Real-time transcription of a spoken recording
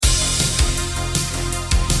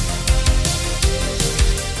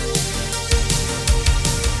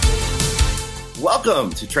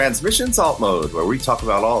Welcome to Transmissions Alt Mode, where we talk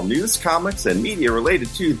about all news, comics, and media related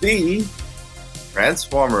to the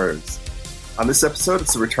Transformers. On this episode,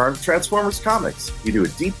 it's the return of Transformers comics. We do a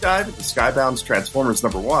deep dive into Skybound's Transformers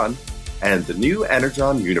 #1 and the new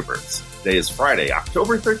Energon universe. Today is Friday,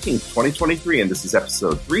 October 13th, 2023, and this is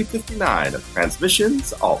episode 359 of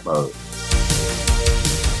Transmissions Alt Mode.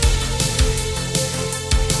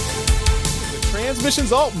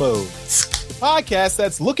 Transmissions Alt Mode, the podcast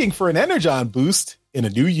that's looking for an Energon boost in a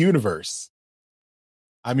new universe.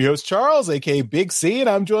 I'm your host, Charles, aka Big C, and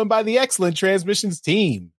I'm joined by the excellent Transmissions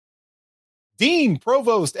team. Dean,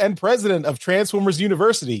 Provost, and President of Transformers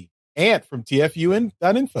University, Ant from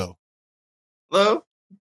TFUN.info. Hello.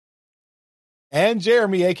 And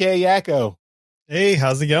Jeremy, aka Yakko. Hey,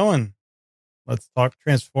 how's it going? Let's talk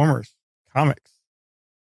Transformers comics.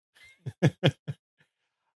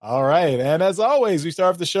 All right. And as always, we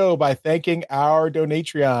start off the show by thanking our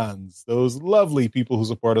Donatreons, those lovely people who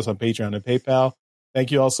support us on Patreon and PayPal. Thank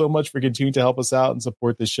you all so much for continuing to help us out and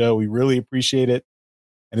support the show. We really appreciate it.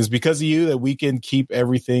 And it's because of you that we can keep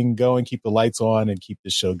everything going, keep the lights on, and keep the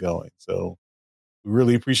show going. So we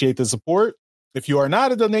really appreciate the support. If you are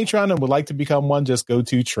not a Donatron and would like to become one, just go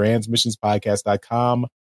to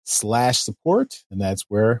transmissionspodcast.com/support. And that's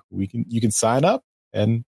where you can sign up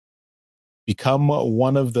and become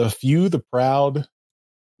one of the few, the proud,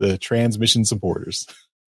 the Transmission supporters.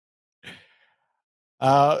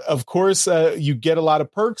 Of course, you get a lot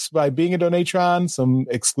of perks by being a Donatron, some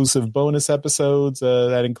exclusive bonus episodes.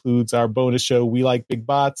 That includes our bonus show, We Like Big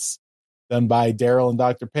Bots, done by Daryl and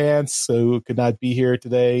Dr. Pants, who could not be here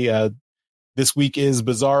today. This week is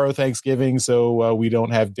Bizarro Thanksgiving, so we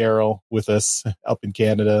don't have Daryl with us up in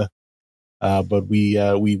Canada. But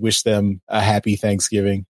we wish them a happy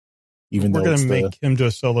Thanksgiving. Even we're going to make him do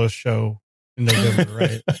a solo show in November,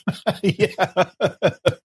 right? Yeah.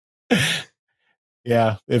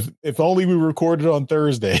 Yeah. If only we recorded on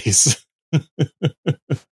Thursdays.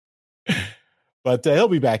 But he'll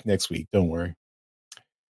be back next week. Don't worry.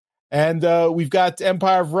 And we've got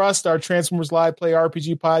Empire of Rust, our Transformers Live Play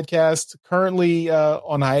RPG podcast, currently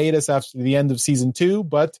on hiatus after the end of season 2,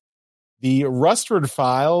 but the Rustford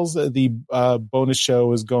Files, the bonus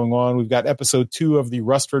show is going on. We've got episode 2 of the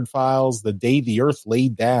Rustford Files, The Day the Earth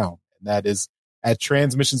Laid Down. And that is at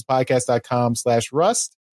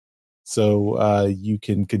transmissionspodcast.com/rust. So you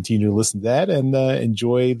can continue to listen to that and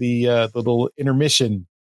enjoy the little intermission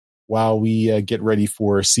while we get ready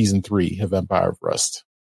for season 3 of Empire of Rust.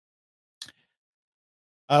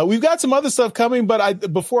 We've got some other stuff coming,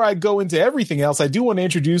 but before I go into everything else, I do want to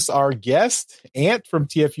introduce our guest, Ant from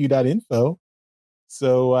TFU.info.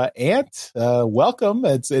 So, Ant, welcome.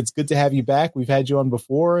 It's good to have you back. We've had you on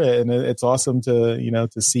before, and it's awesome to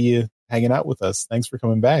see you hanging out with us. Thanks for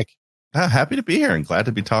coming back. Happy to be here and glad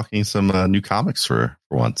to be talking some new comics for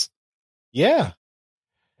once. Yeah.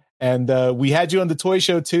 And we had you on the toy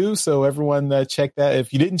show too, so everyone check that.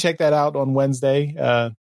 If you didn't check that out on Wednesday,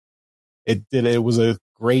 it was a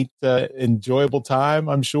great, enjoyable time,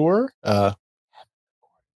 I'm sure. But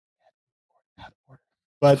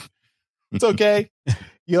it's okay.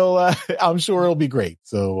 I'm sure it'll be great.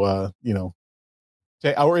 So,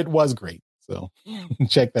 or it was great. So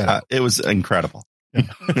check that out. It was incredible.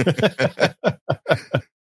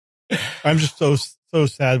 I'm just so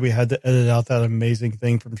sad we had to edit out that amazing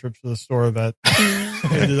thing from Trips to the Store that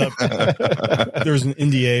ended up there was an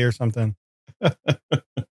NDA or something.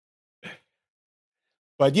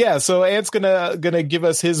 But yeah, so Ant's gonna give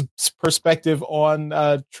us his perspective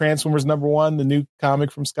on Transformers #1, the new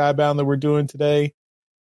comic from Skybound that we're doing today.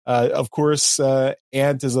 Of course,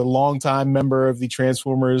 Ant is a longtime member of the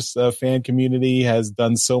Transformers fan community, has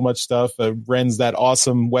done so much stuff, runs that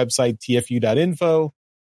awesome website TFU.info,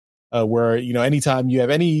 where anytime you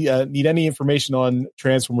have need any information on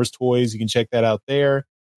Transformers toys, you can check that out there.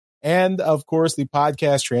 And of course, the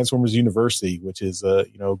podcast Transformers University, which is a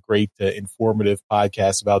great informative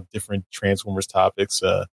podcast about different Transformers topics.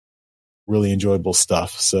 Really enjoyable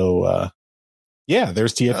stuff. So yeah,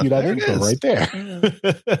 there's TFU.info right there.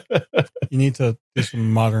 You need to do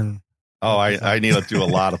some modern. Oh, I need to do a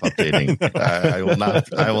lot of updating. I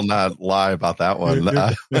will not lie about that one.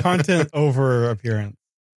 Content over appearance.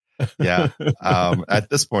 Yeah.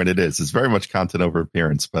 At this point, it's very much content over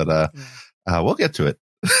appearance, but we'll get to it.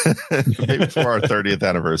 Maybe for our 30th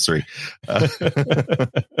anniversary.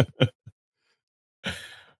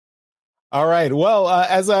 All right. Well,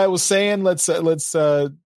 as I was saying, let's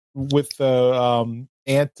with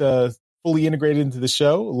Ant fully integrated into the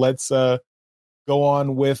show, let's go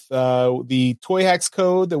on with the Toy Hacks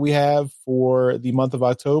code that we have for the month of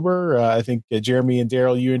October. I think Jeremy and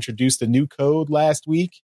Daryl, you introduced a new code last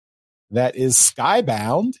week That is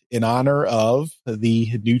Skybound, in honor of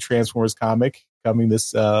the new Transformers comic coming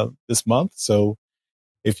this month. So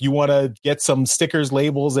if you want to get some stickers,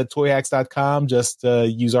 labels at toyhacks.com, just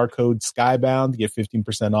use our code Skybound to get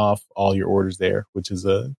 15% off all your orders there, which is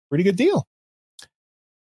a pretty good deal.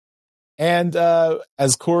 And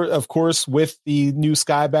of course, with the new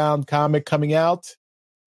Skybound comic coming out,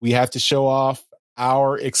 we have to show off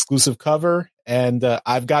our exclusive cover. And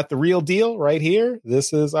I've got the real deal right here.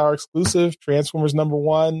 This is our exclusive Transformers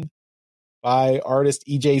 #1 by artist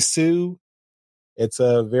EJ Sue. It's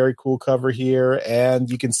a very cool cover here.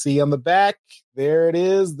 And you can see on the back, there it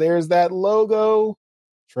is. There's that logo,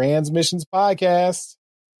 Transmissions Podcast.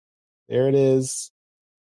 There it is.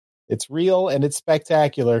 It's real and it's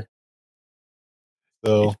spectacular.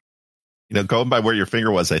 So, going by where your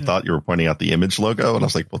finger was, I thought you were pointing out the Image logo, and I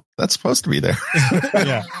was like, "Well, that's supposed to be there."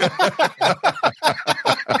 Yeah.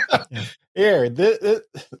 Here,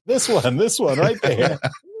 this one right there.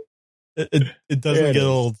 It doesn't get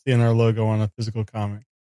old seeing our logo on a physical comic.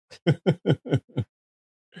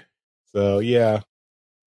 So yeah,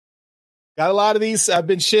 got a lot of these. I've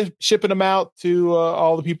been shipping them out to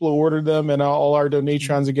all the people who ordered them, and all our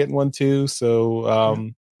donatrons are getting one too.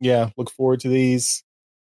 So yeah, look forward to these.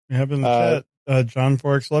 We have in the chat, John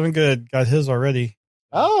Forks 11 Good got his already.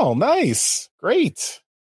 Oh, nice. Great.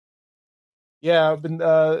 Yeah, I've been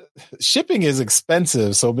shipping is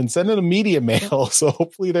expensive, so I've been sending them media mail. So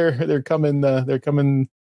hopefully they're coming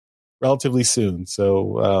relatively soon.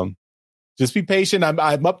 So just be patient. I'm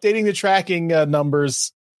updating the tracking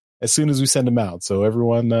numbers as soon as we send them out. So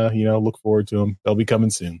everyone look forward to them. They'll be coming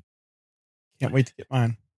soon. Can't wait to get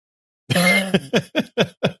mine.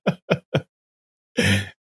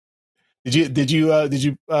 Did you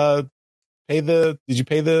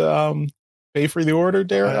pay for the order,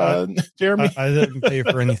 Jeremy? I didn't pay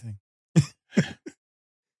for anything.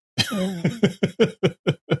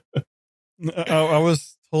 I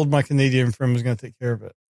was told my Canadian friend was going to take care of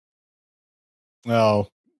it. No,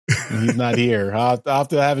 he's not here. I'll have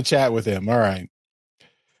to have a chat with him.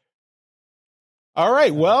 All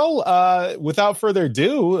right. Well, without further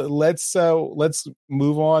ado, let's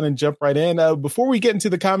move on and jump right in. Before we get into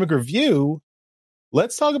the comic review,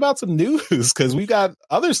 let's talk about some news, because we've got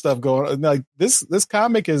other stuff going on. Like this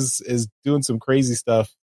comic is doing some crazy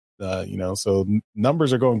stuff, so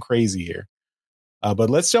numbers are going crazy here. But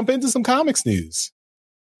let's jump into some comics news.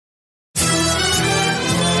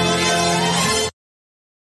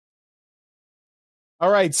 All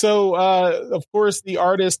right. So, of course, the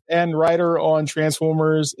artist and writer on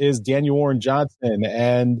Transformers is Daniel Warren Johnson,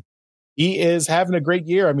 and he is having a great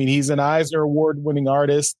year. I mean, he's an Eisner Award-winning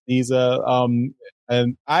artist. He's and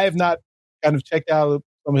I have not kind of checked out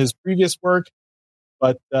some of his previous work,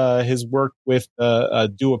 but his work with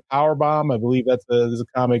Do a Powerbomb, I believe there's a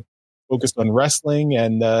comic focused on wrestling,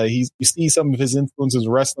 and you see some of his influences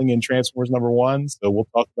wrestling in Transformers #1. So we'll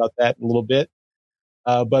talk about that in a little bit.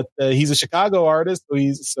 But he's a Chicago artist,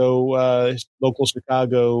 so local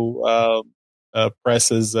Chicago press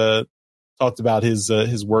has talked about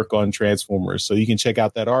his work on Transformers. So you can check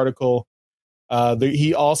out that article.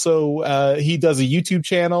 He also he does a YouTube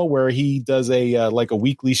channel where he does a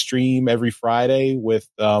weekly stream every Friday with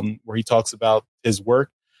where he talks about his work.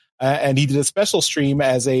 And he did a special stream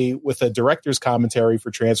with a director's commentary for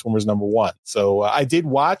Transformers #1. So I did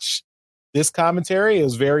watch this commentary. It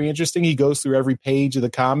was very interesting. He goes through every page of the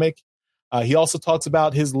comic. He also talks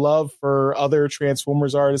about his love for other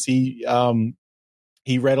Transformers artists. He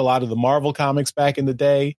read a lot of the Marvel comics back in the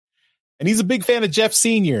day, and he's a big fan of Jeff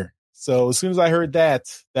Sr. So as soon as I heard that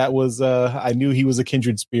was I knew he was a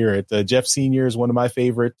kindred spirit. Jeff Sr. is one of my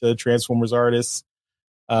favorite Transformers artists,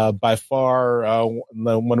 by far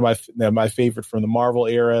one of my favorite from the Marvel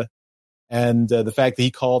era. And the fact that he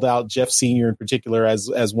called out Jeff Sr. in particular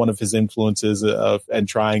as one of his influences and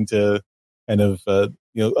trying to kind of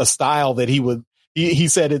a style that he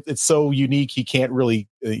said it's so unique he can't really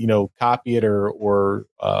copy it or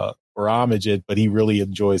homage it, but he really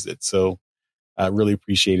enjoys it. So I really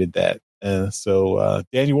appreciated that. So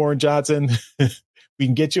Daniel Warren Johnson, we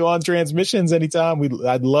can get you on Transmissions anytime.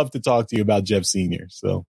 I'd love to talk to you about Jeff Sr.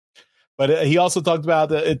 So, but he also talked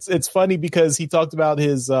about it's funny because he talked about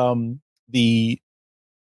his the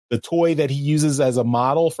toy that he uses as a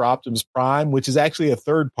model for Optimus Prime, which is actually a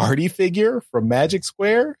third-party figure from Magic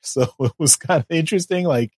Square. So it was kind of interesting.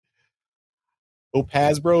 Like, hope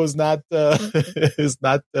Hasbro is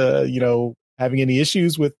not having any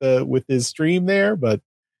issues with his stream there, but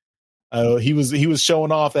he was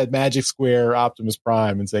showing off that Magic Square Optimus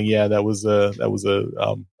Prime and saying, yeah, that was a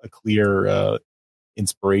clear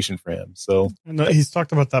inspiration for him. So he's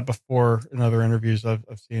talked about that before in other interviews I've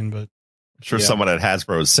seen, but sure someone at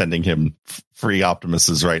Hasbro is sending him free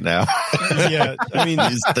Optimuses right now. Yeah, I mean,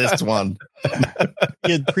 this one.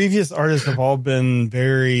 Yeah, previous artists have all been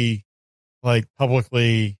very like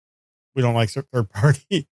publicly, we don't like third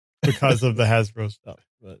party because of the Hasbro stuff.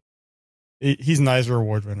 But he's an Eisner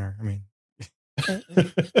Award winner. I mean,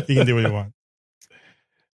 he can do what he wants.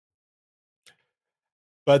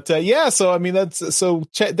 But so I mean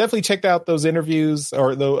definitely check out those interviews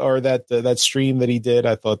or that stream that he did.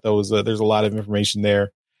 I thought that was there's a lot of information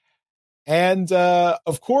there, and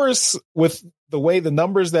of course with the way the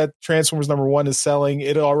numbers that Transformers #1 is selling,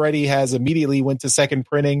 it already has immediately went to second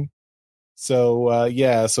printing. So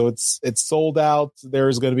so it's sold out.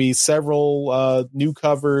 There's going to be several new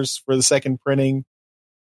covers for the second printing.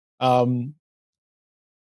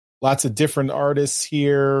 Lots of different artists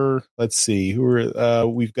here. Let's see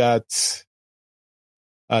we've got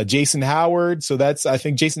Jason Howard. So I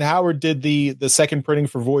think Jason Howard did the second printing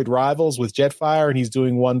for Void Rivals with Jetfire, and he's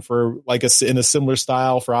doing one for in a similar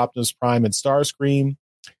style for Optimus Prime and Starscream.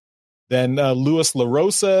 Then Louis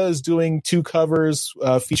LaRosa is doing 2 covers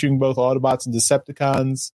featuring both Autobots and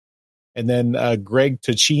Decepticons. And then Greg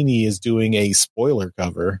Ticini is doing a spoiler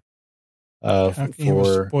cover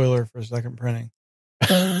for spoiler for second printing.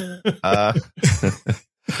 I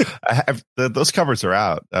have those covers are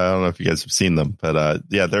out. I don't know if you guys have seen them, but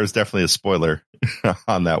there's definitely a spoiler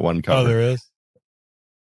on that one cover. Oh, there is.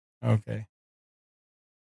 Okay.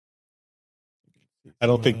 I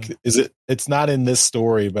don't think it's not in this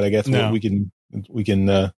story, but I guess we can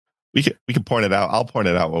point it out. I'll point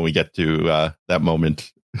it out when we get to that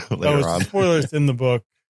moment later on. Spoilers in the book.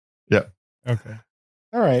 Yeah. Okay.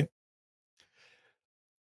 All right.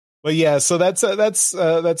 But yeah, so that's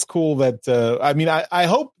cool. That I mean, I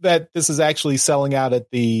hope that this is actually selling out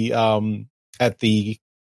at the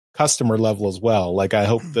customer level as well. Like, I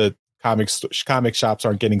hope that comic shops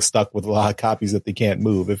aren't getting stuck with a lot of copies that they can't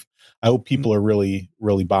move. I hope people are really,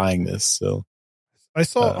 really buying this. So I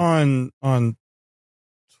saw on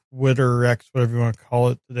Twitter, X, whatever you want to call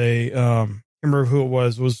it today. I can't remember who it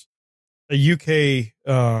was a UK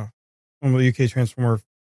one of the UK Transformer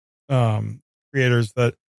creators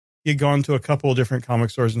that he had gone to a couple of different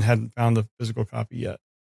comic stores and hadn't found a physical copy yet.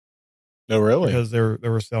 No, really? Because they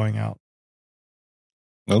were selling out.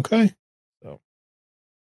 Okay. So,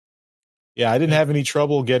 yeah, I didn't have any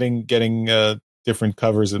trouble getting different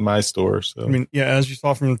covers in my store. So I mean, yeah, as you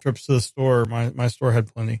saw from trips to the store, my store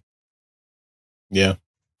had plenty. Yeah.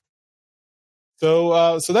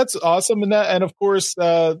 So that's awesome, and of course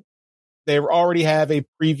they already have a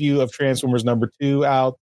preview of Transformers #2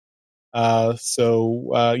 out.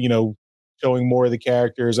 Showing more of the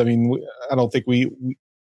characters. I mean, I don't think we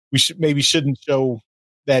shouldn't show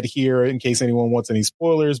that here in case anyone wants any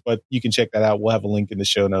spoilers, but you can check that out. We'll have a link in the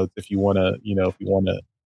show notes if you want to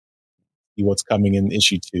see what's coming in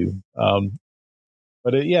issue 2.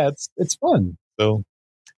 It's fun. So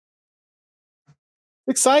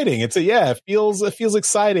exciting. It feels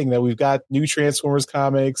exciting that we've got new Transformers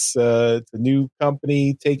comics. It's a new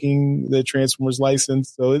company taking the Transformers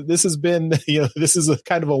license. So this has been, this is a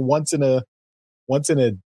kind of a once in a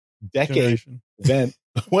decade generation event,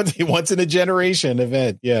 once in a generation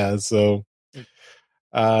event. Yeah. So,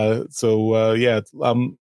 it's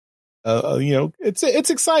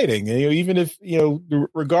exciting. Even if,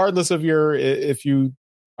 regardless of if you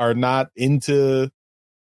are not into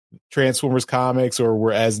Transformers comics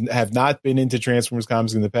or have not been into Transformers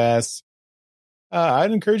comics in the past,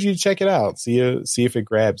 I'd encourage you to check it out. See if it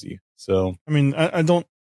grabs you. So, I mean, I don't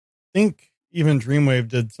think even Dreamwave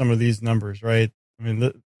did some of these numbers, right? I mean,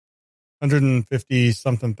 150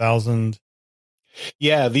 something thousand.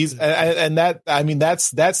 Yeah, these and that. I mean,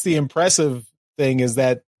 that's the impressive thing is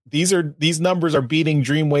that these numbers are beating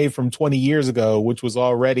Dreamwave from 20 years ago, which was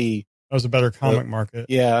already. That was a better comic market.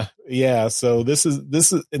 Yeah. So this is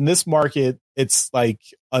in this market, it's like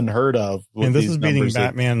unheard of. And this is beating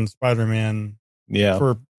Batman and Spider-Man. Yeah.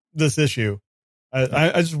 For this issue,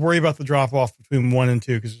 I just worry about the drop off between 1 and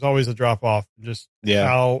 2 because there's always a drop off. Just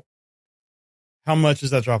how much is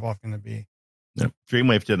that drop off going to be? Yeah.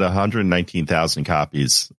 Dreamwave did 119,000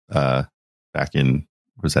 copies back in,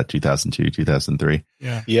 was that 2002, 2003?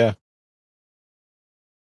 Yeah. Yeah.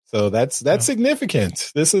 So that's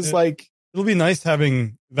significant. This is it'll be nice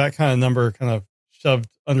having that kind of number kind of shoved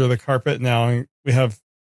under the carpet now. Image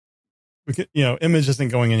isn't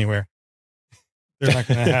going anywhere. They're not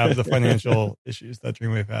going to have the financial issues that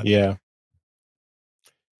Dreamwave had. Yeah.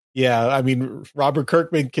 Yeah. I mean, Robert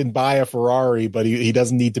Kirkman can buy a Ferrari, but he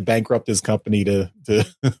doesn't need to bankrupt his company to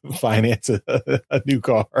finance a new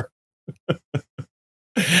car.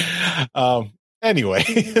 Anyway,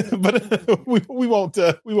 but we won't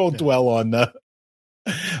dwell on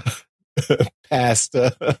past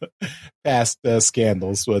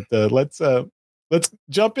scandals. But let's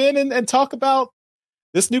jump in and talk about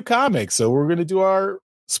this new comic. So we're going to do our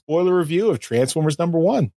spoiler review of Transformers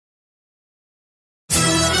 #1.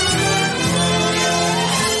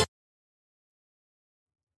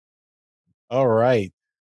 All right.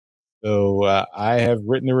 So I have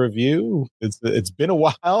written a review. It's been a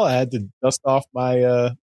while. I had to dust off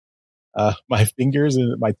my my fingers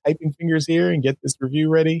and my typing fingers here and get this review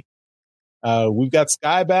ready. We've got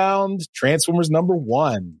Skybound, Transformers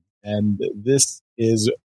 #1, and this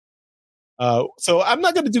is. So I'm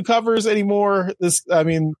not going to do covers anymore. At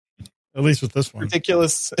least with this one,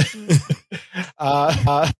 ridiculous.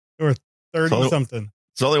 Or 30 something.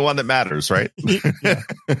 It's the only one that matters, right? Yeah.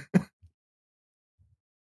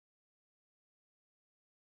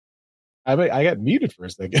 I got muted for a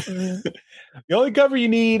second. The only cover you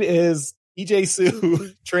need is EJ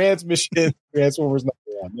Sue, Transmission, Transformers #1.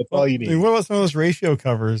 That's all you need. What about some of those ratio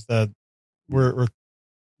covers that we're going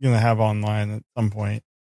to have online at some point?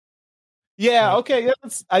 Yeah, okay. Yeah,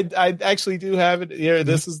 I actually do have it here.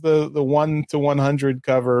 This is the 1-100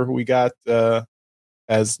 cover we got.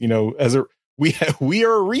 As you know, we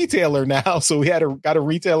are a retailer now, so we got a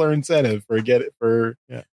retailer incentive for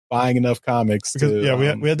buying enough comics. Because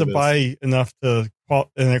we had to buy enough to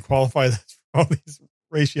qualify this for all these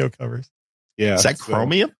ratio covers. Yeah, is that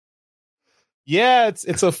chromium? Yeah,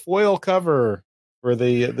 it's a foil cover for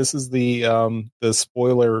this is the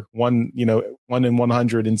spoiler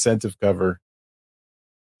 1-100 incentive cover.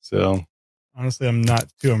 So honestly, I'm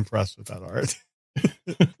not too impressed with that art.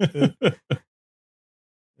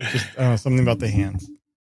 It's just something about the hands.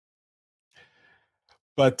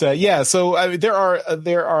 But so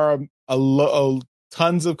there are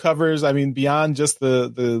tons of covers. I mean, beyond just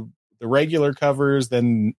the regular covers,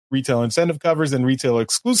 then retail incentive covers, and retail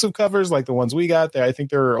exclusive covers like the ones we got there. I think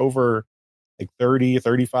there are over like 30,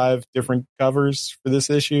 35 different covers for this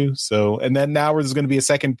issue. So, and then now there's going to be a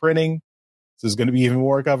second printing. So there's going to be even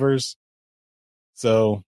more covers.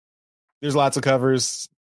 So there's lots of covers.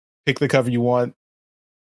 Pick the cover you want.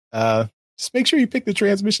 Just make sure you pick the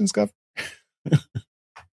Transmissions cover.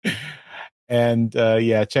 And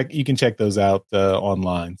you can check those out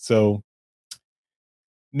online. So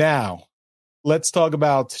now let's talk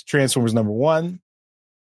about Transformers #1.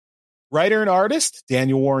 Writer and artist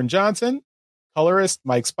Daniel Warren Johnson, colorist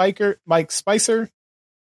Mike Spicer,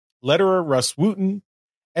 letterer Russ Wooten,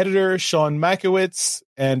 editor Sean Makowitz,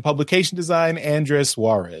 and publication design Andres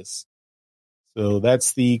Juarez. So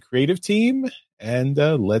that's the creative team, and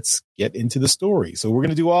let's get into the story. So we're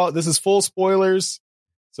going to do this is full spoilers.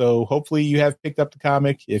 So hopefully you have picked up the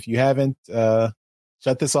comic. If you haven't,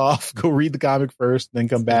 shut this off. Go read the comic first, then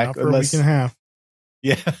come back. For a week and a half.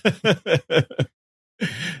 Yeah.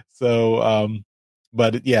 So,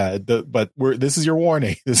 this is your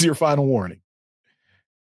warning. This is your final warning.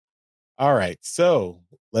 All right. So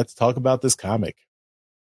let's talk about this comic.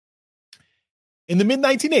 In the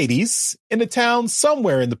mid-1980s, in a town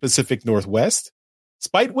somewhere in the Pacific Northwest,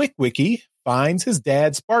 Spike Witwicky finds his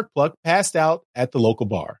dad Sparkplug passed out at the local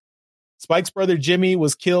bar. Spike's brother Jimmy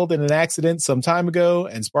was killed in an accident some time ago,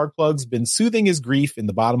 and Sparkplug's been soothing his grief in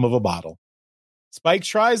the bottom of a bottle. Spike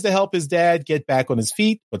tries to help his dad get back on his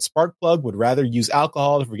feet, but Sparkplug would rather use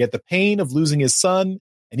alcohol to forget the pain of losing his son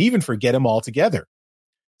and even forget him altogether.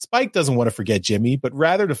 Spike doesn't want to forget Jimmy, but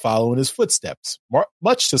rather to follow in his footsteps,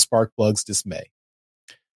 much to Sparkplug's dismay.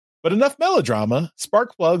 But enough melodrama.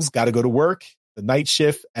 Sparkplug's got to go to work, the night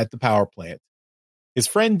shift at the power plant. His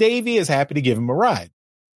friend Davey is happy to give him a ride.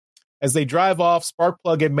 As they drive off,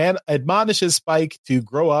 Sparkplug admonishes Spike to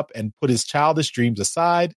grow up and put his childish dreams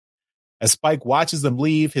aside. As Spike watches them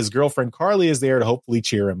leave, his girlfriend Carly is there to hopefully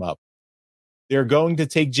cheer him up. They're going to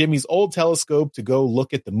take Jimmy's old telescope to go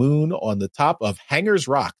look at the moon on the top of Hangers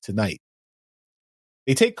Rock tonight.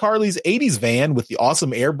 They take Carly's 80s van with the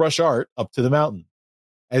awesome airbrush art up to the mountain.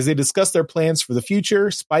 As they discuss their plans for the future,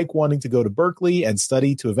 Spike wanting to go to Berkeley and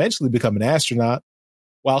study to eventually become an astronaut,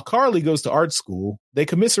 while Carly goes to art school, they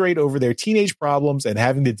commiserate over their teenage problems and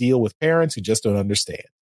having to deal with parents who just don't understand.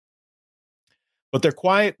 But their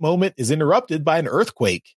quiet moment is interrupted by an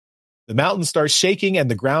earthquake. The mountain starts shaking and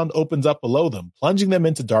the ground opens up below them, plunging them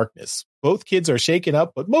into darkness. Both kids are shaken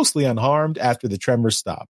up, but mostly unharmed after the tremors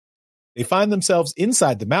stop. They find themselves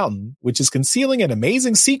inside the mountain, which is concealing an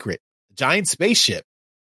amazing secret, a giant spaceship.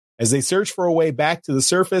 As they search for a way back to the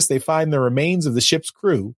surface, they find the remains of the ship's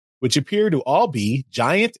crew, which appear to all be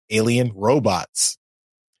giant alien robots.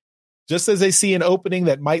 Just as they see an opening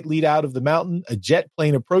that might lead out of the mountain, a jet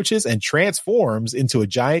plane approaches and transforms into a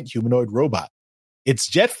giant humanoid robot. It's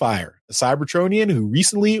Jetfire, a Cybertronian who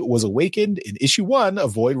recently was awakened in issue 1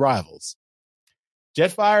 of Void Rivals.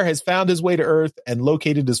 Jetfire has found his way to Earth and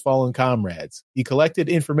located his fallen comrades. He collected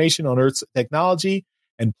information on Earth's technology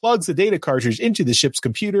and plugs a data cartridge into the ship's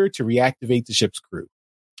computer to reactivate the ship's crew.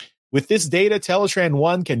 With this data, Teletran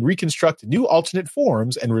 1 can reconstruct new alternate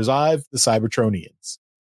forms and revive the Cybertronians.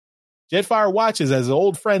 Jetfire watches as his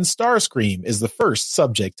old friend Starscream is the first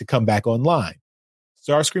subject to come back online.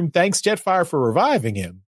 Starscream thanks Jetfire for reviving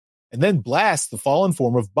him, and then blasts the fallen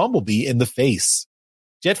form of Bumblebee in the face.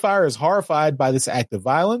 Jetfire is horrified by this act of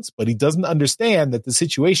violence, but he doesn't understand that the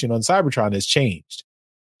situation on Cybertron has changed.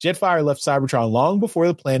 Jetfire left Cybertron long before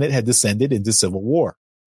the planet had descended into civil war.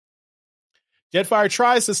 Jetfire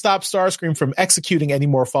tries to stop Starscream from executing any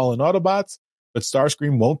more fallen Autobots, but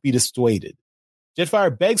Starscream won't be dissuaded.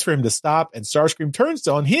 Jetfire begs for him to stop, and Starscream turns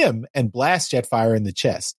on him and blasts Jetfire in the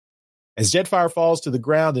chest. As Jetfire falls to the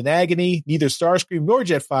ground in agony, neither Starscream nor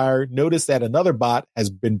Jetfire notice that another bot has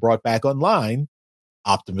been brought back online,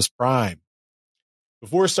 Optimus Prime.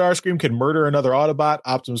 Before Starscream can murder another Autobot,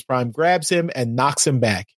 Optimus Prime grabs him and knocks him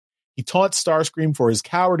back. He taunts Starscream for his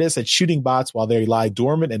cowardice at shooting bots while they lie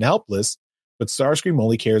dormant and helpless, but Starscream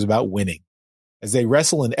only cares about winning. As they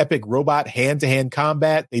wrestle in epic robot hand-to-hand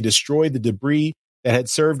combat, they destroy the debris that had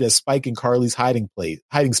served as Spike and Carly's hiding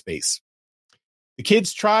space. The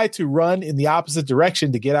kids try to run in the opposite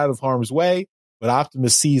direction to get out of harm's way, but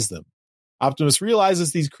Optimus sees them. Optimus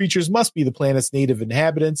realizes these creatures must be the planet's native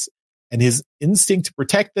inhabitants, and his instinct to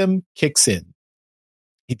protect them kicks in.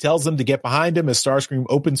 He tells them to get behind him as Starscream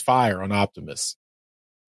opens fire on Optimus.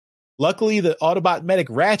 Luckily, the Autobot medic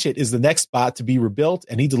Ratchet is the next bot to be rebuilt,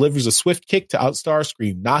 and he delivers a swift kick to out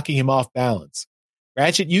Starscream, knocking him off balance.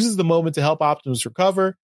 Ratchet uses the moment to help Optimus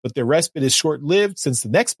recover, but their respite is short-lived since the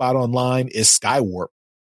next bot online is Skywarp.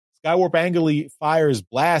 Skywarp angrily fires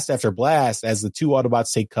blast after blast as the two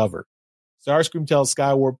Autobots take cover. Starscream tells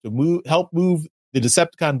Skywarp to help move the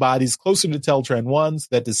Decepticon bodies closer to Teletran 1 so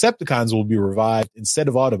that Decepticons will be revived instead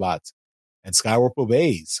of Autobots, and Skywarp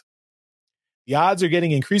obeys. The odds are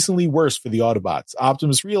getting increasingly worse for the Autobots.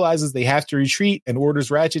 Optimus realizes they have to retreat and orders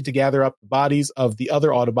Ratchet to gather up the bodies of the other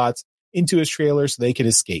Autobots into his trailer so they can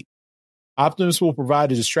escape. Optimus will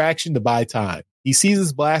provide a distraction to buy time. He sees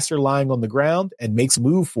his blaster lying on the ground and makes a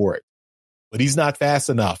move for it. But he's not fast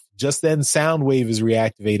enough. Just then, Soundwave is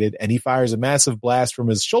reactivated, and he fires a massive blast from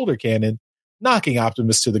his shoulder cannon, knocking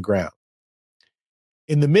Optimus to the ground.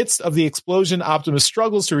 In the midst of the explosion, Optimus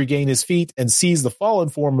struggles to regain his feet and sees the fallen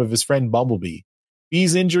form of his friend Bumblebee.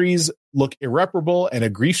 Bee's injuries look irreparable, and a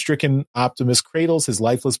grief-stricken Optimus cradles his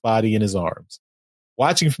lifeless body in his arms.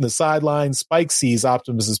 Watching from the sidelines, Spike sees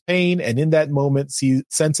Optimus's pain, and in that moment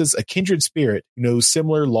senses a kindred spirit who knows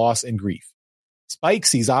similar loss and grief. Spike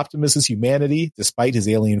sees Optimus's humanity despite his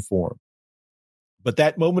alien form. But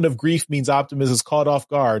that moment of grief means Optimus is caught off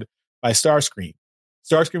guard by Starscream.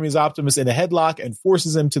 Starscream is Optimus in a headlock and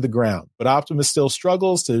forces him to the ground, but Optimus still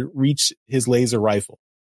struggles to reach his laser rifle.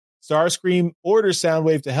 Starscream orders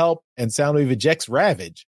Soundwave to help, and Soundwave ejects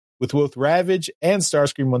Ravage. With both Ravage and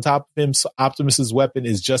Starscream on top of him, Optimus's weapon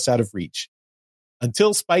is just out of reach.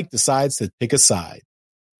 Until Spike decides to pick a side.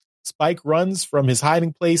 Spike runs from his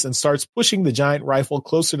hiding place and starts pushing the giant rifle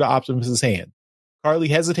closer to Optimus's hand. Carly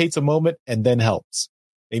hesitates a moment and then helps.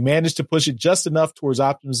 They manage to push it just enough towards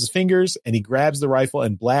Optimus's fingers, and he grabs the rifle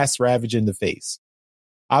and blasts Ravage in the face.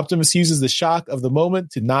 Optimus uses the shock of the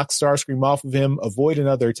moment to knock Starscream off of him, avoid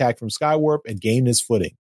another attack from Skywarp, and gain his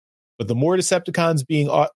footing. But with more Decepticons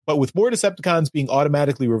being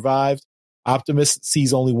automatically revived, Optimus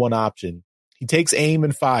sees only one option. He takes aim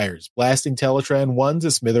and fires, blasting Teletran 1 to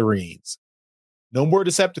smithereens. No more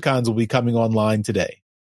Decepticons will be coming online today.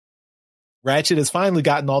 Ratchet has finally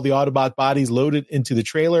gotten all the Autobot bodies loaded into the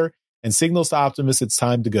trailer and signals to Optimus it's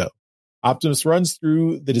time to go. Optimus runs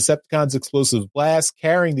through the Decepticons' explosive blast,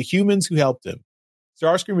 carrying the humans who helped him.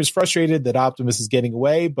 Starscream is frustrated that Optimus is getting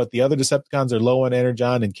away, but the other Decepticons are low on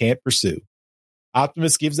Energon and can't pursue.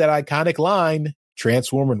 Optimus gives that iconic line,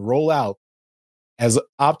 "Transform and roll out," as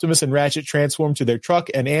Optimus and Ratchet transform to their truck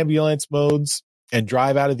and ambulance modes and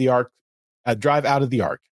drive out of the Ark.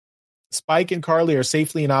 Spike and Carly are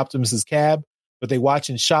safely in Optimus's cab, but they watch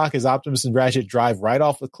in shock as Optimus and Ratchet drive right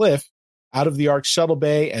off the cliff, out of the Ark's shuttle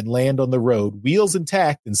bay, and land on the road, wheels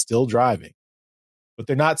intact and still driving. But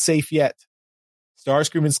they're not safe yet.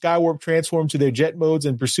 Starscream and Skywarp transform to their jet modes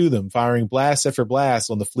and pursue them, firing blast after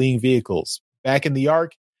blast on the fleeing vehicles. Back in the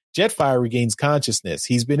Ark, Jetfire regains consciousness.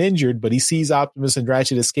 He's been injured, but he sees Optimus and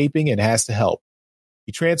Ratchet escaping and has to help.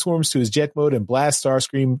 He transforms to his jet mode and blasts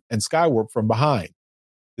Starscream and Skywarp from behind.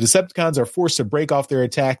 The Decepticons are forced to break off their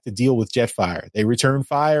attack to deal with Jetfire. They return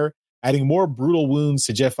fire, adding more brutal wounds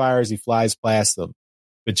to Jetfire as he flies past them.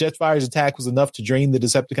 But Jetfire's attack was enough to drain the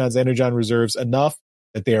Decepticons' Energon reserves enough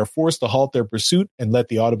that they are forced to halt their pursuit and let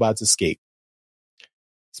the Autobots escape.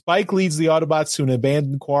 Spike leads the Autobots to an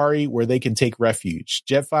abandoned quarry where they can take refuge.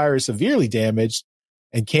 Jetfire is severely damaged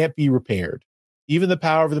and can't be repaired. Even the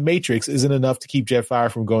power of the Matrix isn't enough to keep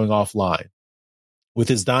Jetfire from going offline. With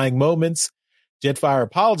his dying moments, Jetfire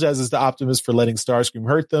apologizes to Optimus for letting Starscream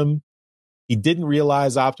hurt them. He didn't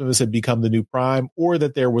realize Optimus had become the new Prime or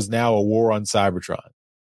that there was now a war on Cybertron.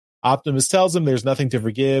 Optimus tells him there's nothing to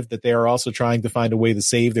forgive, that they are also trying to find a way to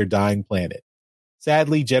save their dying planet.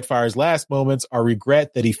 Sadly, Jetfire's last moments are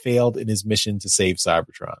regret that he failed in his mission to save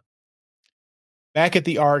Cybertron. Back at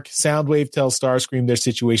the Ark, Soundwave tells Starscream their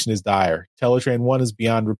situation is dire. Teletran 1 is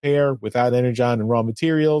beyond repair, without Energon and raw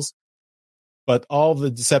materials, but all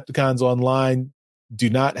the Decepticons online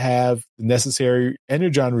do not have the necessary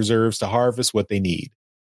Energon reserves to harvest what they need.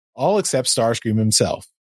 All except Starscream himself.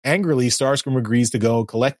 Angrily, Starscream agrees to go and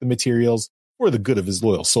collect the materials for the good of his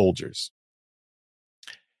loyal soldiers.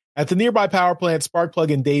 At the nearby power plant,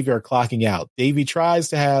 Sparkplug and Davy are clocking out. Davy tries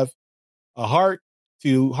to have a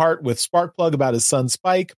heart-to-heart with Sparkplug about his son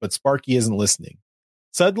Spike, but Sparky isn't listening.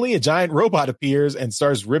 Suddenly, a giant robot appears and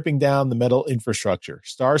starts ripping down the metal infrastructure.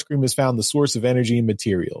 Starscream has found the source of energy and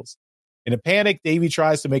materials. In a panic, Davy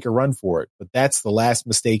tries to make a run for it, but that's the last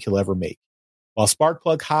mistake he'll ever make. While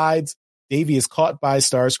Sparkplug hides, Davy is caught by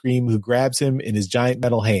Starscream, who grabs him in his giant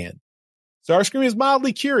metal hand. Starscream is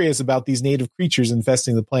mildly curious about these native creatures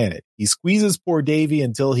infesting the planet. He squeezes poor Davy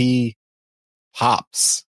until he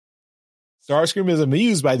pops. Starscream is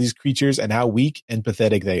amused by these creatures and how weak and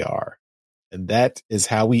pathetic they are. And that is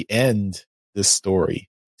how we end this story.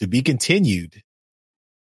 To be continued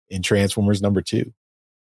in Transformers number 2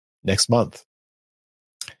 next month.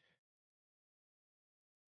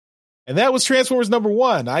 And that was Transformers number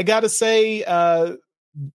 1. I got to say,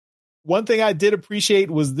 one thing I did appreciate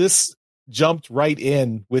was this jumped right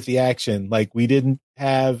in with the action. Like, we didn't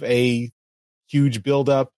have a huge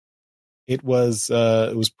buildup. It was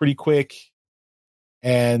pretty quick.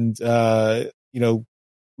 And,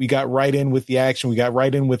 we got right in with the action. We got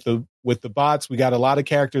right in with the bots. We got a lot of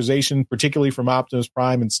characterization, particularly from Optimus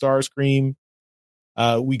Prime and Starscream.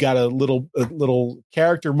 We got a little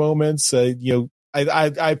character moments.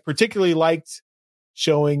 I particularly liked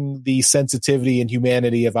showing the sensitivity and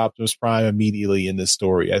humanity of Optimus Prime immediately in this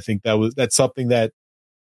story. I think that's something that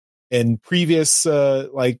in previous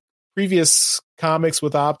comics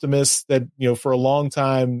with Optimus that, for a long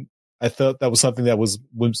time, I thought that was something that was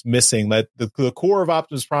missing. That the core of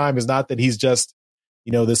Optimus Prime is not that he's just,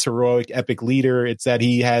 this heroic epic leader. It's that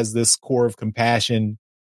he has this core of compassion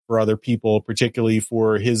for other people, particularly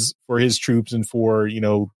for his troops and for,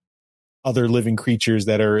 other living creatures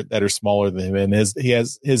that are smaller than him. And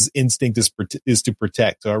his instinct is to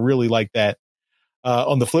protect. So I really like that.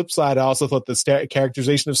 On the flip side, I also thought the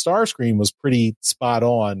characterization of Starscream was pretty spot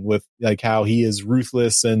on with like how he is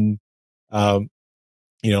ruthless and,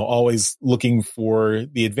 always looking for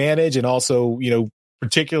the advantage. And also,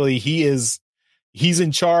 particularly he's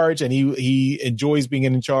in charge and he enjoys being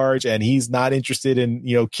in charge, and he's not interested in,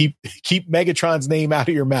 keep Megatron's name out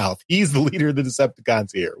of your mouth. He's the leader of the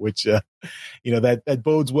Decepticons here, which, that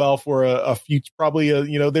bodes well for a future, probably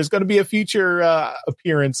there's going to be a future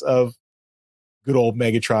appearance of good old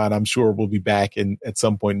Megatron. I'm sure we'll be back at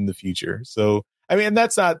some point in the future. So, I mean,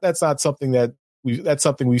 that's not something that's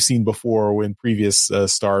something we've seen before in previous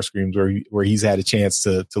Starscreams where he's had a chance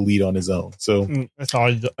to lead on his own. So that's how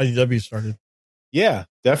IDW started. Yeah,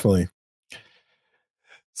 definitely.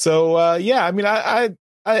 So, I mean,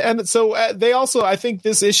 they also, I think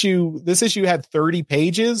this issue had 30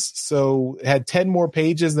 pages. So it had 10 more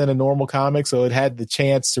pages than a normal comic. So it had the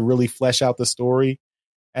chance to really flesh out the story.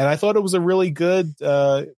 And I thought it was a really good,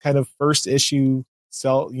 kind of first issue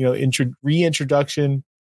reintroduction.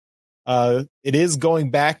 It is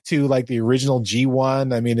going back to like the original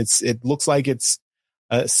G1. I mean, it looks like it's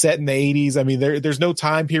set in the 80s. I mean, there's no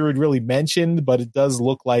time period really mentioned, but it does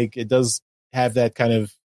look like it does have that kind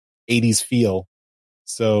of 80s feel.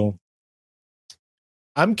 So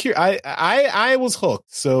I'm curious. I was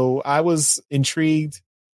hooked. So I was intrigued.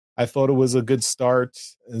 I thought it was a good start.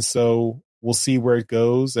 And so we'll see where it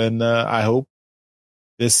goes. And I hope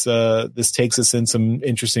this takes us in some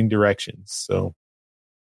interesting directions. So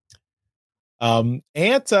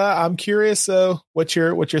Ant, I'm curious what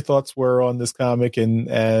your thoughts were on this comic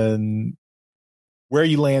and where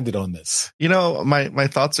you landed on this. My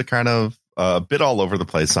thoughts are kind of a bit all over the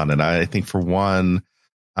place on it. I think for one,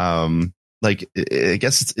 like, I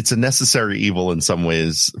guess it's a necessary evil in some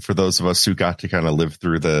ways for those of us who got to kind of live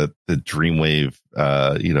through the Dreamwave,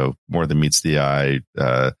 More Than Meets the Eye,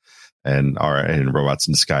 and Robots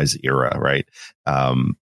in Disguise era, right?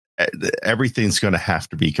 Everything's going to have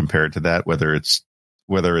to be compared to that, whether it's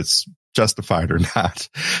justified or not.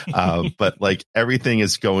 But like everything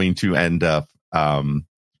is going to end up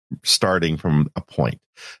starting from a point.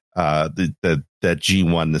 That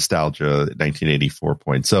G1 nostalgia 1984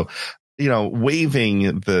 point. So,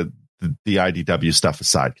 waiving the IDW stuff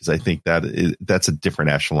aside, because I think that's a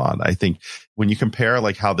different echelon. I think when you compare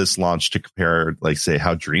like how this launched to compare like say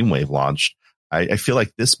how Dreamwave launched, I feel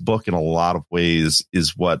like this book in a lot of ways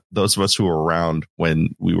is what those of us who were around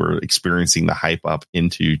when we were experiencing the hype up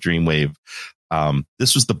into Dreamwave.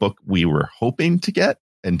 This was the book we were hoping to get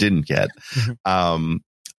and didn't get.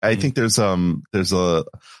 I think there's a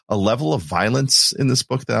level of violence in this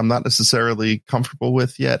book that I'm not necessarily comfortable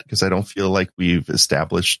with yet, because I don't feel like we've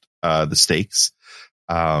established the stakes.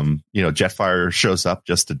 Jetfire shows up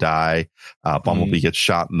just to die. Bumblebee gets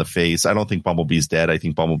shot in the face. I don't think Bumblebee's dead. I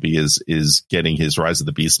think Bumblebee is getting his Rise of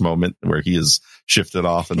the Beast moment where he is shifted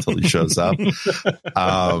off until he shows up.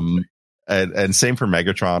 And same for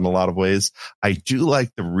Megatron in a lot of ways. I do like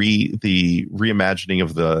the reimagining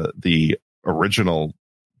of the original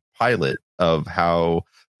pilot of how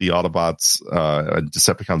the Autobots and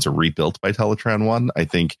Decepticons are rebuilt by Teletran 1. I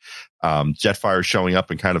think Jetfire showing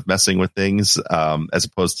up and kind of messing with things as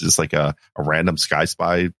opposed to just like a random Sky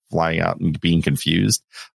Spy flying out and being confused.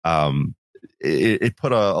 It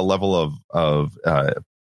put a level of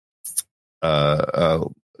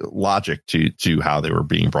logic to how they were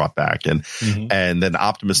being brought back, and then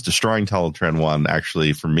Optimus destroying Teletran 1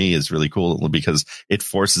 actually for me is really cool because it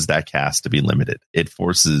forces that cast to be limited. It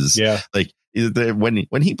forces like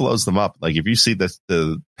when he blows them up, like if you see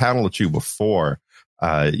the panel or two before,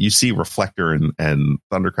 you see Reflector and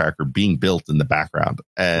Thundercracker being built in the background,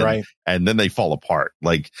 and then they fall apart.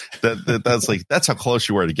 Like that's how close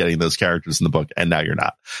you were to getting those characters in the book, and now you're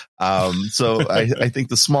not. So I think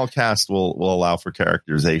the small cast will allow for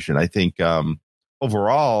characterization. I think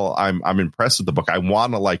overall, I'm impressed with the book. I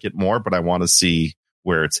want to like it more, but I want to see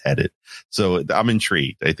where it's headed. So I'm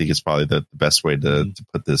intrigued. I think it's probably the best way to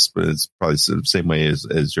put this, but it's probably the same way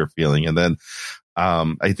as you're feeling. And then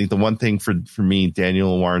I think the one thing for me,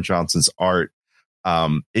 Daniel Warren Johnson's art,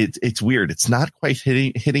 it's weird. It's not quite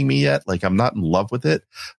hitting me yet. Like I'm not in love with it.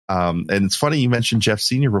 And it's funny you mentioned Jeff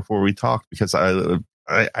Sr. before we talked, because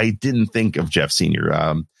I didn't think of Jeff Sr.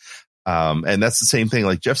 And that's the same thing.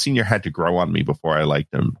 Like Jeff Sr. had to grow on me before I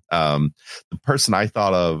liked him. The person I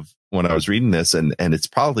thought of when I was reading this, and it's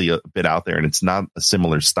probably a bit out there and it's not a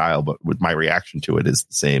similar style, but with my reaction to it is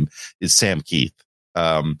the same, is Sam Keith.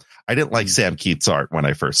 I didn't like Sam Keith's art when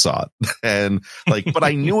I first saw it, and but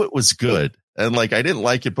I knew it was good, and I didn't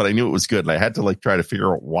like it, but I knew it was good, and I had to try to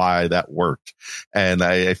figure out why that worked. And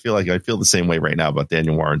I feel the same way right now about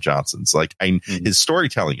Daniel Warren Johnson's. His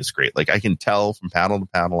storytelling is great. I can tell from panel to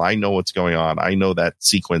panel, I know what's going on, I know that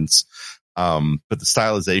sequence, but the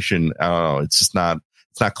stylization, I don't know, it's not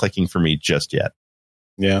clicking for me just yet.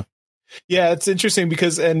 Yeah, it's interesting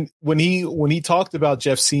because, and when he talked about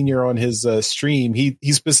Jeff Sr. on his stream, he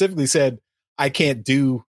specifically said, I can't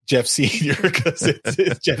do Jeff Sr. because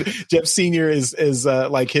Jeff Sr. is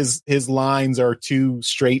his lines are too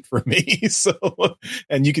straight for me. So,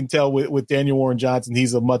 and you can tell with Daniel Warren Johnson,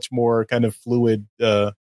 he's a much more kind of fluid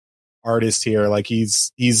artist here.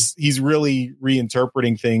 He's really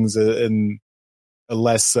reinterpreting things in a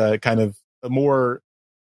less kind of a more,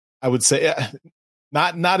 I would say,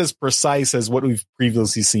 not as precise as what we've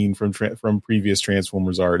previously seen from previous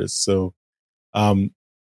Transformers artists. So,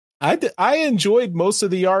 I enjoyed most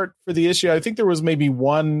of the art for the issue. I think there was maybe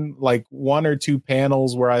one or two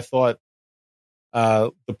panels where I thought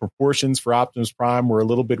the proportions for Optimus Prime were a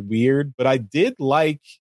little bit weird, but I did like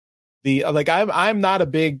I'm not a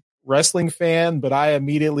big wrestling fan, but I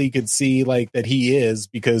immediately could see that he is,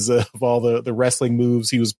 because of all the wrestling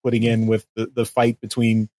moves he was putting in with the fight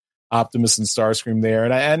between Optimus and Starscream there,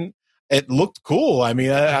 and it looked cool. I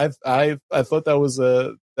mean, I thought that was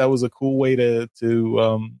a cool way to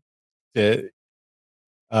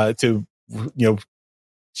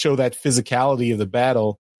show that physicality of the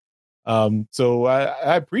battle. So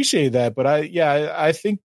I appreciate that, but I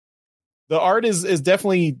think the art is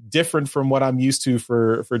definitely different from what I'm used to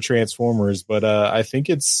for Transformers, but I think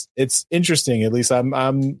it's interesting. At least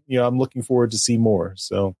I'm looking forward to see more.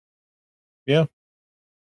 So yeah.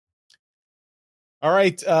 All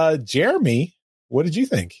right, Jeremy, what did you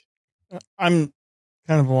think? I'm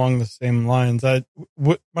kind of along the same lines.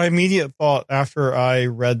 My immediate thought after I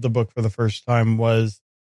read the book for the first time was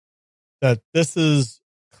that this is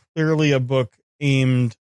clearly a book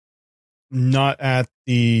aimed not at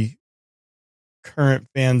the current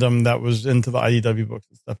fandom that was into the IDW books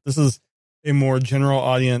and stuff. This is a more general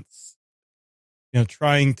audience,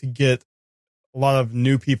 trying to get a lot of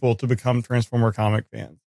new people to become Transformer comic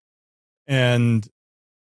fans. And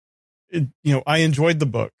I enjoyed the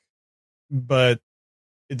book, but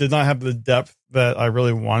it did not have the depth that I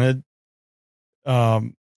really wanted.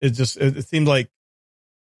 It seemed like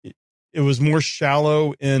it was more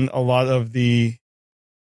shallow in a lot of the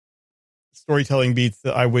storytelling beats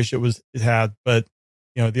that I wish it had. But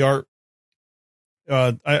the art,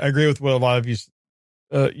 I agree with what a lot of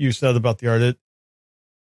you said about the art.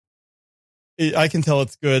 I can tell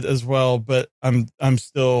it's good as well, but I'm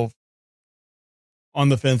still on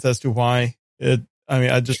the fence as to why it. I mean,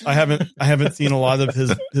 I haven't seen a lot of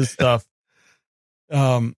his stuff.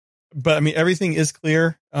 But I mean, everything is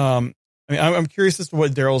clear. I'm curious as to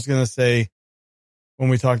what Daryl's going to say when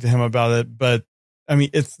we talk to him about it. But I mean,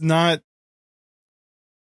 it's not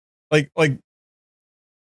like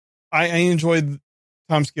I enjoyed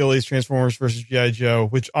Tom Scioli's Transformers versus G.I. Joe,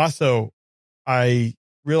 which also I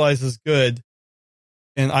realize is good,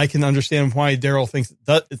 and I can understand why Daryl thinks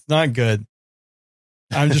that it's not good.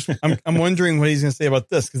 I'm wondering what he's going to say about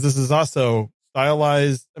this, because this is also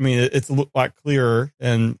stylized. I mean, it's a lot clearer,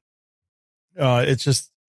 and it's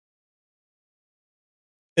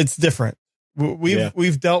different.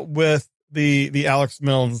 We've dealt with the Alex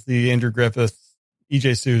Milnes, the Andrew Griffiths,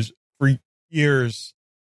 EJ Sues for years,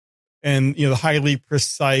 and the highly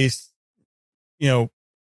precise,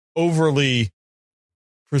 overly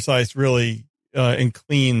precise, really and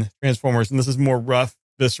clean Transformers, and this is more rough,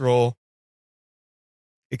 visceral.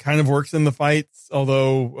 It kind of works in the fights,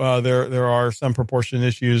 although there are some proportion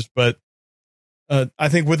issues. But I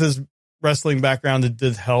think with his wrestling background, it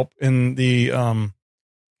did help in the kind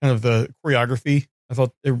of the choreography. I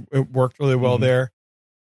thought it worked really well there.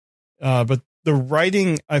 But the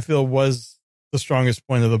writing, I feel, was the strongest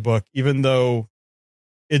point of the book, even though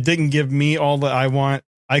it didn't give me all that I want.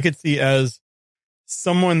 I could see, as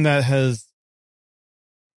someone that has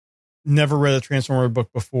never read a Transformer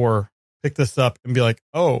book before, pick this up and be like,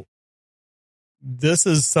 oh, this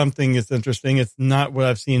is something that's interesting. It's not what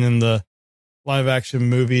I've seen in the live action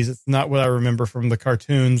movies. It's not what I remember from the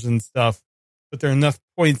cartoons and stuff, but there are enough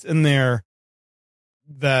points in there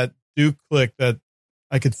that do click that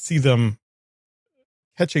I could see them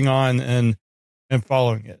catching on and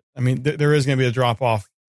following it. I mean, there is going to be a drop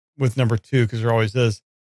off with number 2, because there always is,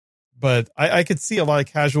 but I could see a lot of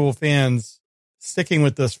casual fans sticking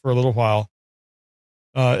with this for a little while.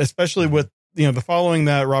 Especially with the following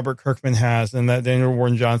that Robert Kirkman has and that Daniel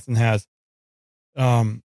Warren Johnson has.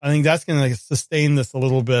 I think that's going to sustain this a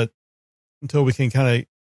little bit until we can kind of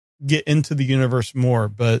get into the universe more.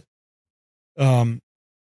 But and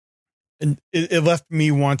it left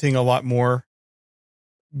me wanting a lot more.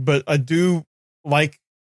 But I do like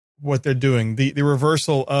what they're doing. The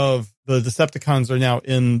reversal of the Decepticons are now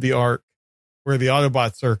in the arc, where the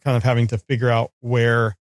Autobots are kind of having to figure out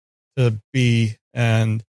where to be,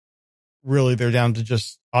 and really they're down to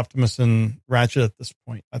just Optimus and Ratchet at this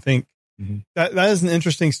point. I think that is an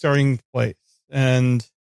interesting starting place, and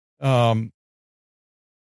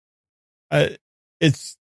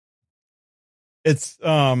it's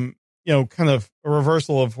kind of a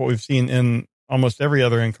reversal of what we've seen in almost every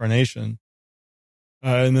other incarnation.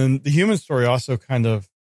 And then the human story also kind of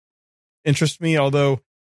interests me, although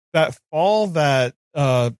that fall that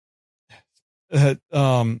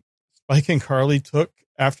Spike and Carly took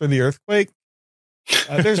after the earthquake,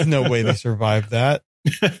 there's no way they survived that.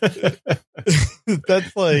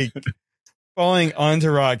 That's like falling onto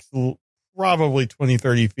rocks probably 20,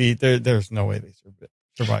 30 feet. There's no way they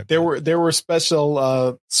survived. There were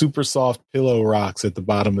special super soft pillow rocks at the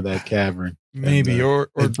bottom of that cavern. Maybe, and, or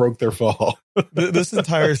broke their fall. This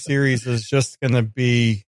entire series is just going to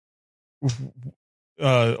be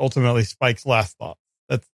ultimately Spike's last thought.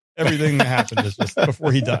 That's everything that happened is just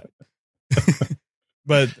before he died.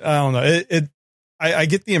 But I don't know. I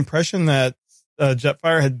get the impression that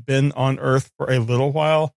Jetfire had been on Earth for a little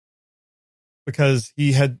while, because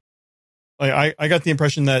he had, like, I got the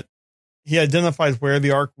impression that he identified where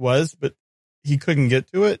the Ark was, but he couldn't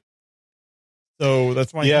get to it. So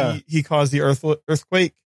that's why he caused the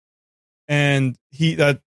earthquake. And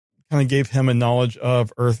that kind of gave him a knowledge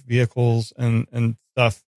of Earth vehicles and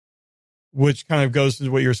stuff, which kind of goes to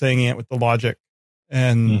what you're saying, Ant, with the logic.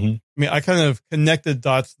 And I mean, I kind of connected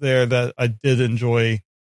dots there that I did enjoy.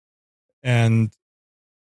 And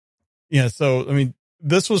yeah, so, I mean,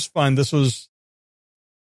 this was fun. This was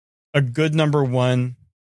a good number 1.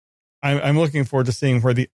 I'm looking forward to seeing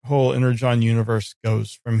where the whole Energon universe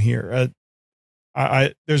goes from here.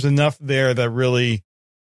 There's enough there that really,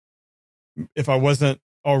 if I wasn't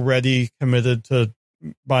already committed to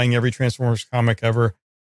buying every Transformers comic ever,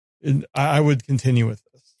 I would continue with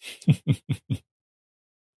this.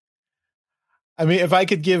 I mean, if I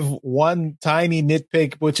could give one tiny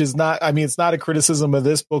nitpick, which is not, I mean, it's not a criticism of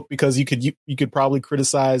this book, because you could probably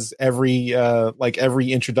criticize every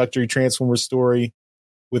introductory Transformers story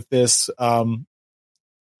with this. How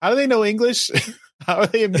do they know English? How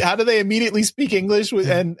do they immediately speak English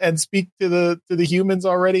and speak to the humans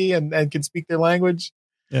already and can speak their language?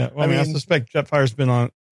 Yeah, well, I mean, I suspect Jetfire's been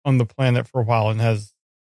on the planet for a while and has,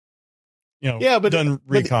 done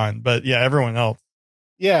recon. But yeah, everyone else.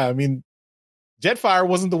 Yeah, I mean, Jetfire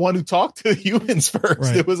wasn't the one who talked to the humans first.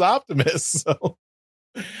 Right. It was Optimus. So,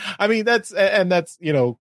 I mean, that's every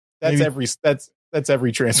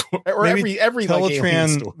Transformer or maybe every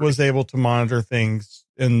Teletran was able to monitor things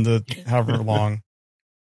in the however long.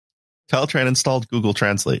 Teletran installed Google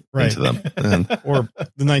Translate into them, or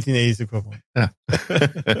the 1980s equivalent. Yeah.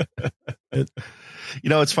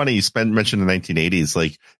 It's funny you mentioned the 1980s.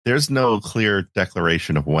 Like, there's no clear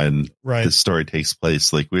declaration of when this story takes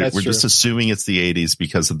place. Like, we're just assuming it's the 80s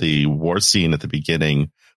because of the war scene at the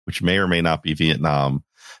beginning, which may or may not be Vietnam.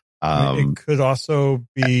 It could also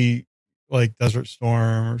be like Desert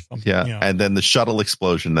Storm or something. Yeah, and then the shuttle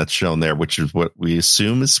explosion that's shown there, which is what we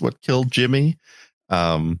assume is what killed Jimmy.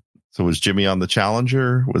 So was Jimmy on the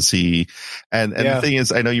Challenger? Was he? And the thing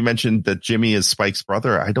is, I know you mentioned that Jimmy is Spike's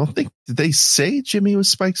brother. I don't think, did they say Jimmy was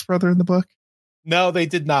Spike's brother in the book? No, they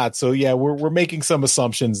did not. So yeah, we're making some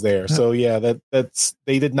assumptions there. So yeah, that's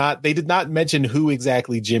they did not mention who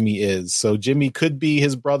exactly Jimmy is. So Jimmy could be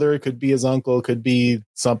his brother, could be his uncle, could be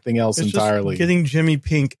something else entirely. Just getting Jimmy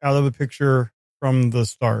Pink out of the picture from the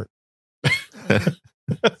start.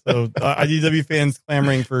 So IDW fans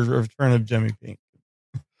clamoring for a return of Jimmy Pink.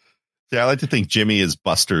 Yeah, I like to think Jimmy is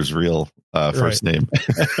Buster's real first name.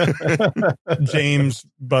 James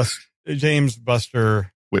Buster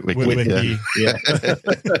Witwicky. Yeah.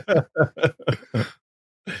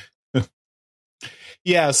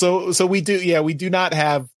 Yeah, so we do not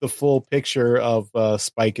have the full picture of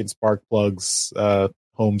Spike and Sparkplug's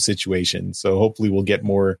home situation. So hopefully we'll get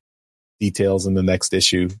more details in the next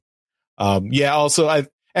issue. Also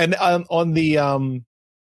on the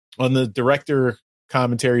director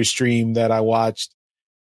commentary stream that I watched,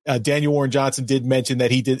 Daniel Warren Johnson did mention that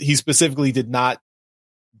he specifically did not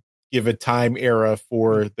give a time era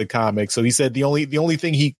for the comic. So he said the only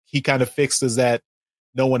thing he kind of fixed is that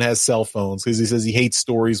no one has cell phones, because he says he hates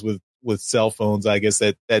stories with cell phones. I guess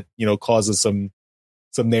that causes some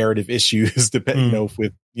narrative issues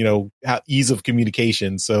with how ease of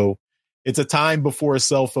communication. So it's a time before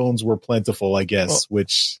cell phones were plentiful, I guess,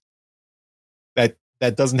 which that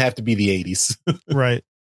doesn't have to be the 80s. Right.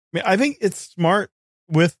 I mean, I think it's smart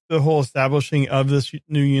with the whole establishing of this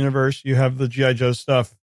new universe. You have the G.I. Joe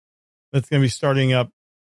stuff that's going to be starting up.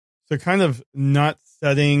 So kind of not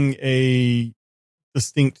setting a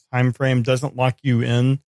distinct time frame doesn't lock you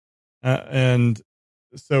in. And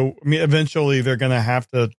so, I mean, eventually they're going to have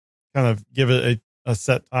to kind of give it a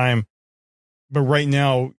set time. But right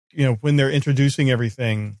now, when they're introducing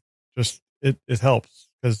everything, just it helps.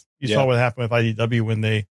 Because you saw what happened with IDW when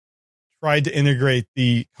they tried to integrate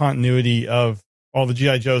the continuity of all the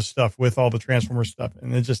G.I. Joe stuff with all the Transformers stuff,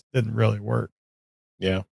 and it just didn't really work.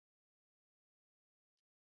 Yeah.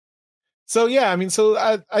 So yeah, I mean, so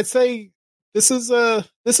I'd say this is a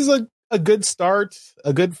good start,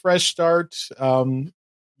 a good fresh start.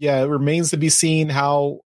 It remains to be seen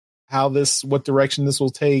what direction this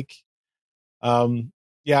will take. I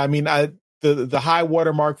mean, the high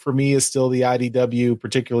watermark for me is still the IDW,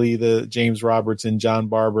 particularly the James Roberts and John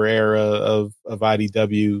Barber era of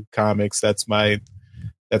IDW comics. That's my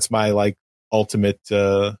like ultimate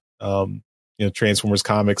Transformers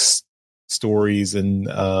comics stories, and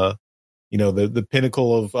the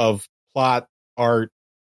pinnacle of plot, art,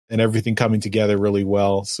 and everything coming together really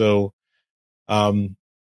well. So can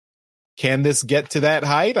this get to that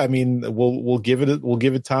height? I mean, we'll give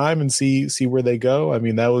it time and see where they go. I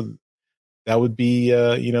mean, that would be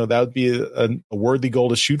a worthy goal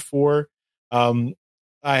to shoot for. I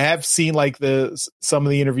have seen some of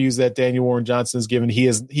the interviews that Daniel Warren Johnson has given. He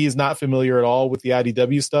is not familiar at all with the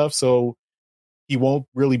IDW stuff, so he won't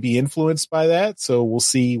really be influenced by that. So we'll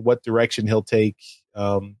see what direction he'll take.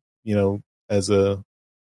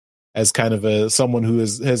 As kind of someone who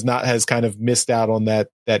has kind of missed out on that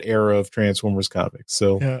era of Transformers comics.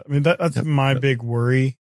 So yeah, I mean that's my big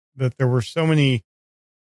worry, that there were so many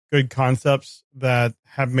good concepts that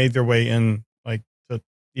have made their way in, like to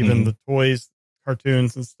even the toys,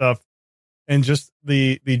 cartoons and stuff, and just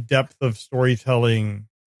the depth of storytelling.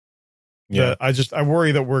 Yeah, I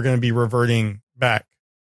worry that we're going to be reverting back.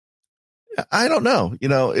 I don't know.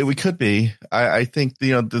 We could be. I think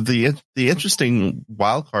the interesting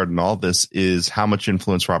wild card in all this is how much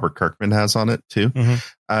influence Robert Kirkman has on it too.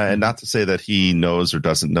 And not to say that he knows or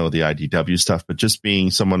doesn't know the IDW stuff, but just being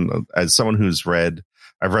someone who's read.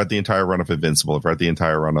 I've read the entire run of Invincible. I've read the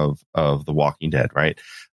entire run of The Walking Dead. Right.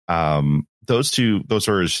 Those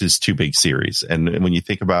are his two big series. And when you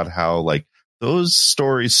think about how like those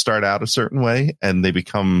stories start out a certain way and they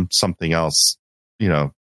become something else,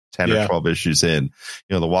 10 or 12 issues in,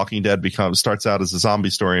 The Walking Dead starts out as a zombie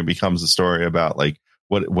story and becomes a story about like,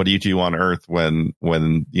 what do you do on Earth when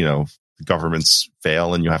the governments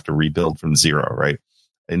fail and you have to rebuild from zero, right?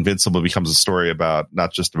 Invincible becomes a story about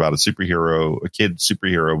not just about a kid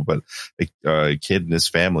superhero, but a kid and his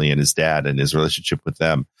family and his dad and his relationship with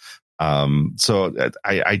them. So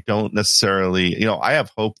I don't necessarily, I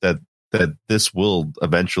have hope that this will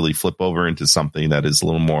eventually flip over into something that is a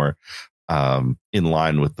little more in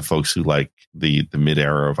line with the folks who like the mid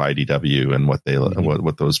era of IDW and what they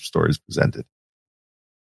what those stories presented.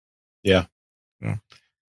 Yeah.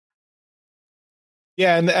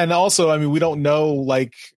 And also, I mean, we don't know,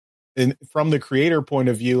 like, from the creator point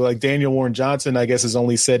of view, like Daniel Warren Johnson, I guess, has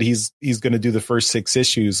only said he's going to do the first 6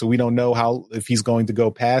 issues. So we don't know if he's going to go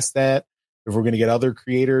past that, if we're going to get other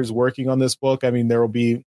creators working on this book. I mean,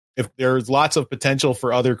 if there's lots of potential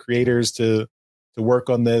for other creators to work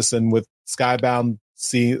on this. And with Skybound,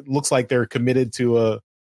 it looks like they're committed to a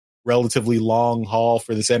relatively long haul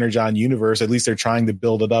for this Energon universe. At least they're trying to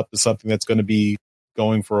build it up as something that's going to be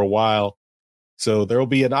going for a while. So there will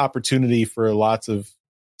be an opportunity for lots of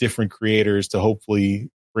different creators to hopefully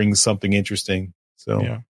bring something interesting. So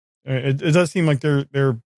yeah, it does seem like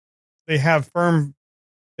they have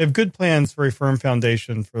good plans for a firm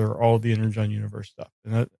foundation for all the Energon universe stuff.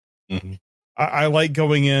 And I like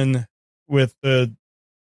going in with the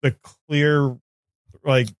clear,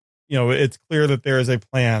 like, it's clear that there is a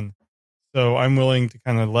plan. So I'm willing to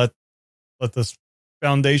kind of let this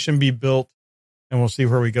foundation be built, and we'll see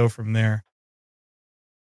where we go from there.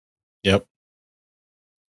 Yep.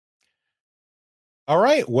 All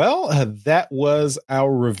right. Well, that was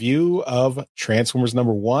our review of Transformers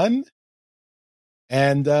 #1.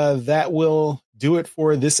 And that will do it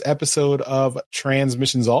for this episode of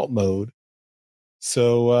Transmissions Alt Mode.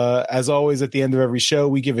 So, as always, at the end of every show,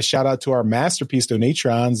 we give a shout out to our Masterpiece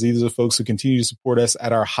Donatrons. These are the folks who continue to support us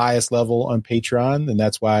at our highest level on Patreon. And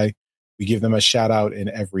that's why we give them a shout out in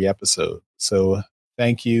every episode. So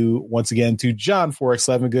thank you once again to John Forex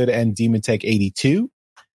Levengood and Demon Tech 82.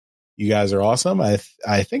 You guys are awesome. I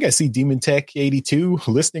think I see Demon Tech 82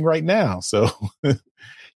 listening right now. So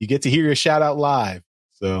you get to hear your shout out live.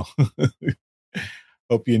 So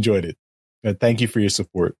hope you enjoyed it. And thank you for your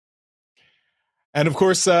support. And of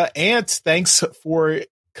course, Ant, thanks for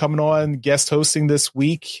coming on, guest hosting this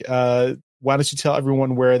week. Why don't you tell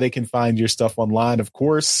everyone where they can find your stuff online? Of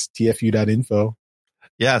course, tfu.info.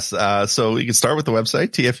 Yes. So you can start with the website,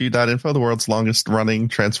 tfu.info, the world's longest running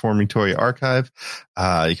Transforming Toy archive.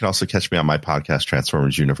 You can also catch me on my podcast,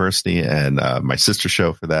 Transformers University, and my sister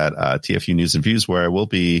show for that, TFU News and Views, where I will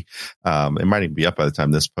be, it might even be up by the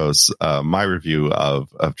time this posts, my review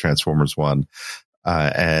of Transformers 1.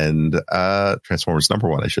 And Transformers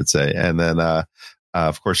 #1, I should say. And then,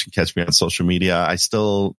 of course, you can catch me on social media. I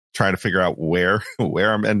still try to figure out where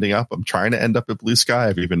I'm ending up. I'm trying to end up at Blue Sky.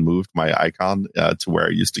 I've even moved my icon to where I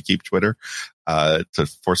used to keep Twitter to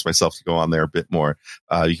force myself to go on there a bit more.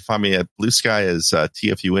 You can find me at Blue Sky as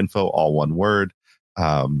TFU Info, all one word.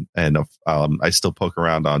 And I still poke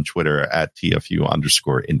around on Twitter at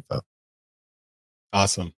TFU_info.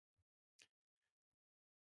 Awesome.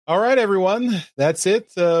 All right, everyone. That's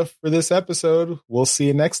it for this episode. We'll see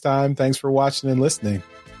you next time. Thanks for watching and listening.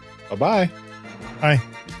 Bye-bye. Bye.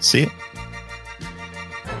 See you.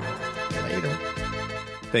 Later.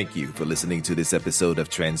 Thank you for listening to this episode of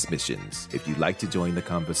Transmissions. If you'd like to join the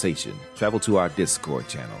conversation, travel to our Discord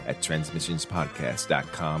channel at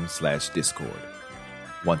transmissionspodcast.com/Discord.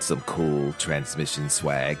 Want some cool transmission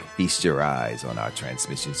swag? Feast your eyes on our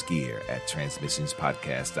transmissions gear at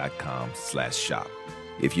transmissionspodcast.com/shop.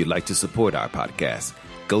 If you'd like to support our podcast,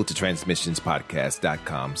 go to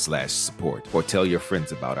transmissionspodcast.com/support or tell your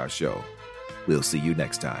friends about our show. We'll see you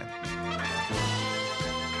next time.